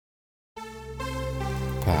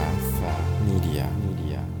Media.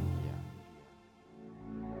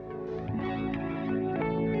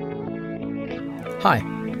 Hi,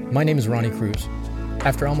 my name is Ronnie Cruz.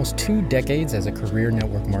 After almost 2 decades as a career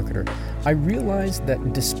network marketer, I realized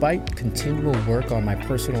that despite continual work on my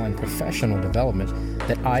personal and professional development,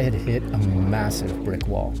 that I had hit a massive brick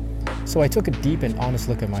wall. So I took a deep and honest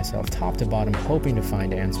look at myself, top to bottom, hoping to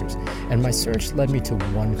find answers, and my search led me to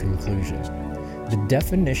one conclusion. The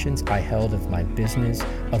definitions I held of my business,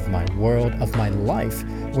 of my world, of my life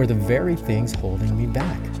were the very things holding me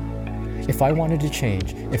back. If I wanted to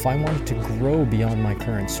change, if I wanted to grow beyond my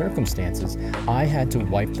current circumstances, I had to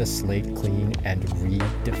wipe the slate clean and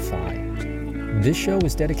redefine. This show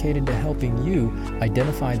is dedicated to helping you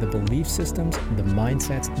identify the belief systems, the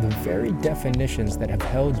mindsets, the very definitions that have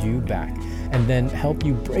held you back, and then help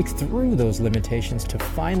you break through those limitations to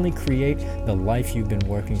finally create the life you've been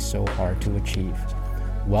working so hard to achieve.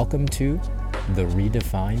 Welcome to the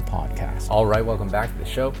Redefine Podcast. All right, welcome back to the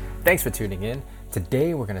show. Thanks for tuning in.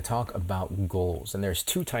 Today we're going to talk about goals, and there's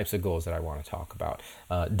 2 types of goals that I want to talk about,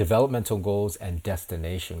 developmental goals and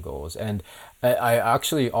destination goals. And I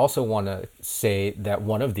actually also want to say that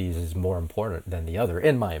one of these is more important than the other,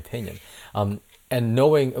 in my opinion. And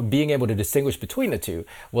being able to distinguish between the two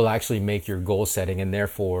will actually make your goal setting and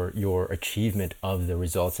therefore your achievement of the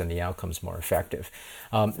results and the outcomes more effective.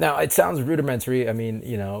 Now, it sounds rudimentary. I mean,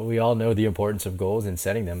 we all know the importance of goals and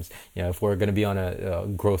setting them. If we're going to be on a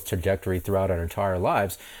growth trajectory throughout our entire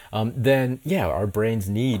lives, then our brains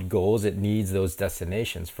need goals. It needs those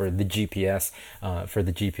destinations for the GPS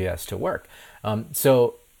to work.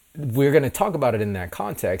 So we're going to talk about it in that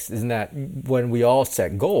context, is that when we all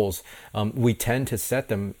set goals, we tend to set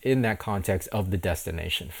them in that context of the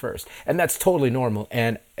destination first. And that's totally normal.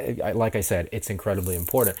 And like I said, it's incredibly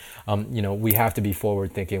important. We have to be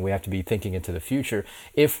forward thinking. We have to be thinking into the future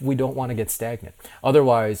if we don't want to get stagnant.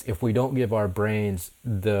 Otherwise, if we don't give our brains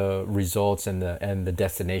the results and the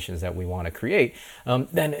destinations that we want to create,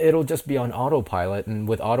 then it'll just be on autopilot. And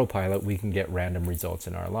with autopilot, we can get random results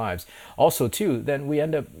in our lives. Also, too, then we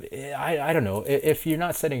end up, I don't know, if you're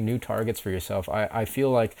not setting new targets for yourself, I feel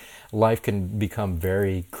like life can become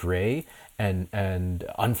very gray and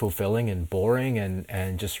unfulfilling and boring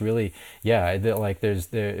and just really,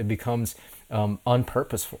 it becomes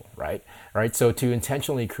unpurposeful, right? So to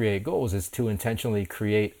intentionally create goals is to intentionally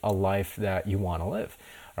create a life that you want to live,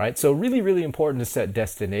 right? So really, really important to set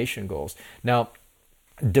destination goals. Now,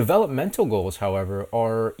 developmental goals, however,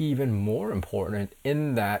 are even more important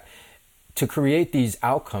in that to create these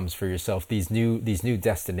outcomes for yourself, these new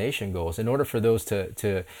destination goals, in order for those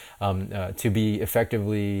to be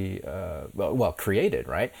effectively created,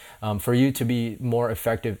 right? For you to be more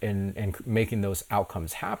effective in making those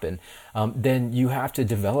outcomes happen, then you have to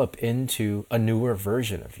develop into a newer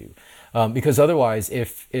version of you. Because otherwise,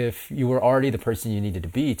 if you were already the person you needed to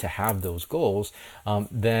be to have those goals,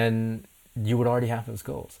 then you would already have those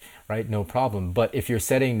goals, right? No problem. But if you're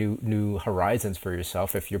setting new horizons for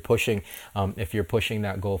yourself, if you're pushing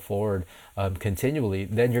that goal forward continually,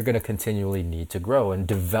 then you're going to continually need to grow and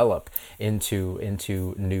develop into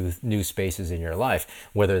new spaces in your life.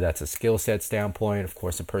 Whether that's a skill set standpoint, of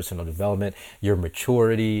course, a personal development, your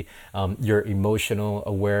maturity, your emotional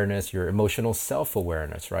awareness, your emotional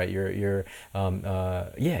self-awareness, right? Your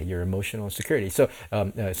emotional security. So,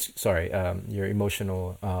 your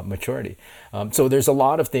emotional maturity. So there's a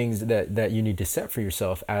lot of things that you need to set for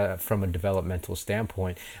yourself from a developmental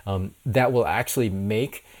standpoint that will actually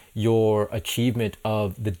make your achievement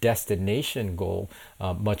of the destination goal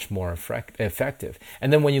much more effective.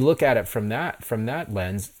 And then when you look at it from that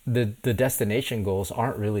lens, the destination goals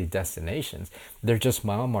aren't really destinations. They're just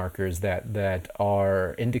mile markers that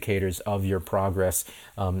are indicators of your progress,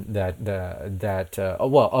 of the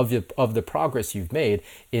progress you've made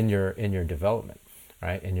in your development.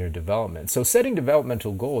 Right, in your development. So setting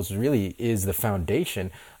developmental goals really is the foundation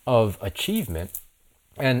of achievement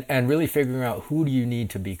and really figuring out who do you need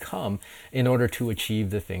to become in order to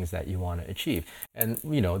achieve the things that you want to achieve. And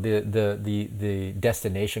the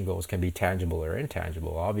destination goals can be tangible or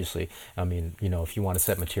intangible. Obviously, I mean, if you want to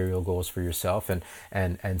set material goals for yourself and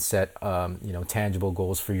set tangible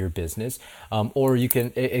goals for your business, or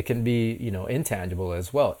it can be intangible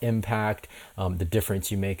as well. Impact, the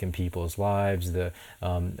difference you make in people's lives, the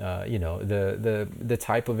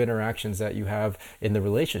type of interactions that you have in the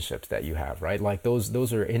relationships that you have, right? Like those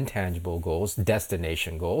are intangible goals,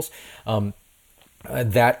 destination goals.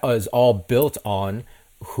 That is all built on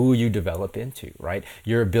who you develop into, right?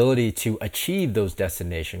 Your ability to achieve those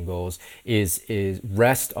destination goals is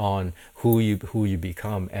rest on who you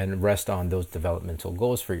become, and rest on those developmental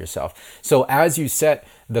goals for yourself. So as you set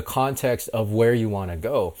the context of where you want to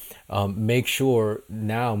go, make sure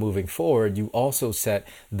now moving forward you also set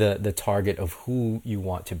the target of who you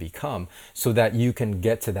want to become, so that you can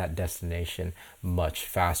get to that destination much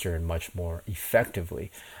faster and much more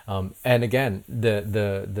effectively. And again,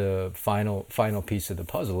 the final piece of the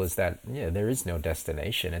puzzle is that there is no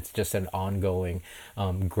destination. It's just an ongoing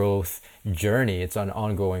growth journey. It's an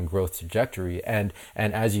ongoing growth trajectory. And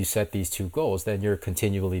as you set these two goals, then you're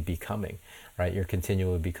continually becoming. Right, you're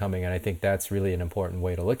continually becoming, and I think that's really an important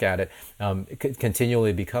way to look at it.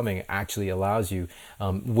 Continually becoming actually allows you,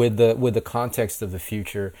 with the context of the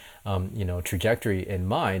future, trajectory in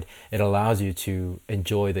mind, it allows you to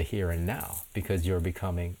enjoy the here and now, because you're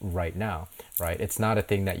becoming right now. Right, it's not a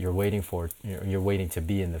thing that you're waiting for. You're waiting to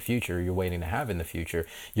be in the future. You're waiting to have in the future.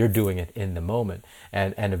 You're doing it in the moment,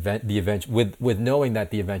 and with knowing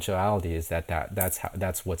that the eventuality is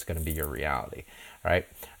that's what's going to be your reality.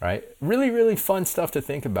 Right. Really, really fun stuff to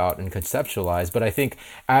think about and conceptualize. But I think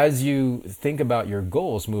as you think about your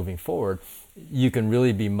goals moving forward, you can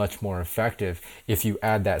really be much more effective if you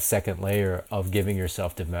add that second layer of giving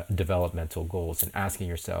yourself developmental goals and asking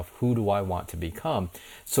yourself, who do I want to become,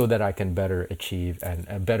 so that I can better achieve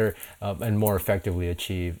and more effectively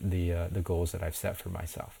achieve the goals that I've set for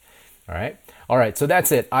myself. All right. So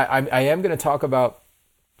that's it. I am going to talk about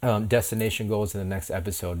destination goals in the next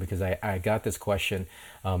episode, because I got this question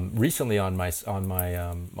recently on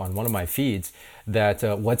one of my feeds, that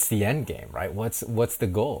what's the end game, right? What's the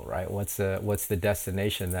goal, right? What's the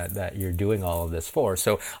destination that you're doing all of this for?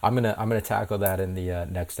 So I'm gonna tackle that in the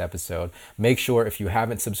next episode. Make sure, if you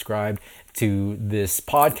haven't subscribed to this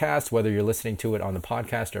podcast, whether you're listening to it on the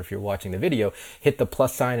podcast or if you're watching the video, hit the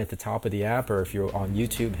plus sign at the top of the app, or if you're on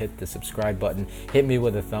YouTube, hit the subscribe button, hit me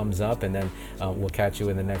with a thumbs up, and then we'll catch you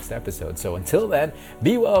in the next episode. So until then,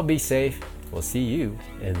 be well, be safe. We'll see you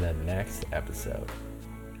in the next episode.